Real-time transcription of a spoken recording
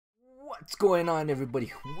What's going on,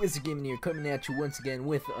 everybody? WizardGaming here, coming at you once again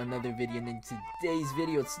with another video. And in today's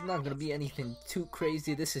video, it's not gonna be anything too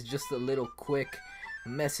crazy. This is just a little quick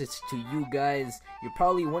message to you guys. You're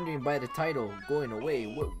probably wondering by the title, going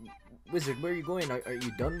away. What, Wizard? Where are you going? Are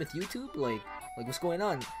you done with YouTube? Like what's going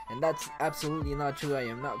on? And that's absolutely not true. I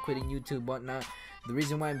am not quitting YouTube, whatnot. The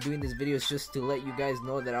reason why I'm doing this video is just to let you guys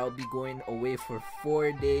know that I'll be going away for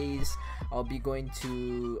 4 days. I'll be going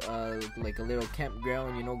to like a little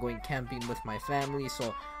campground, you know, going camping with my family.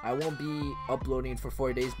 So I won't be uploading for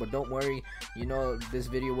 4 days, but don't worry, you know, this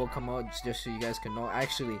video will come out just so you guys can know.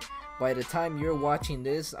 Actually, by the time you're watching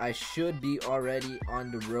this, I should be already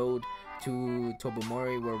on the road to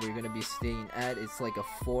Tobomori, where we're gonna be staying at. It's like a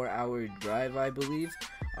 4-hour drive, I believe.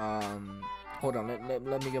 Hold on,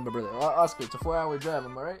 let me get my brother. Oscar, it's a 4-hour drive,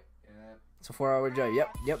 am I right? Yeah. It's a 4-hour drive.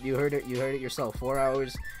 Yep, you heard it yourself. 4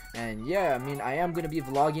 hours. And yeah, I mean, I am gonna be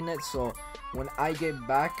vlogging it, so when I get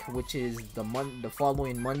back, which is the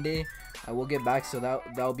following Monday, I will get back, so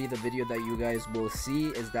that'll be the video that you guys will see,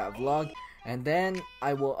 is that vlog. And then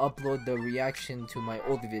I will upload the reaction to my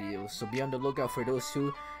old videos, so be on the lookout for those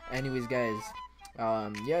two. Anyways, guys,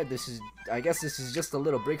 yeah, I guess this is just a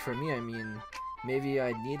little break for me. I mean, maybe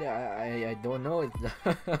I need it. I don't know.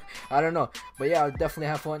 I don't know. But yeah, I'll definitely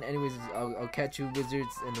have fun. Anyways, I'll catch you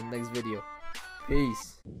wizards in the next video.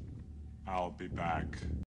 Peace. I'll be back.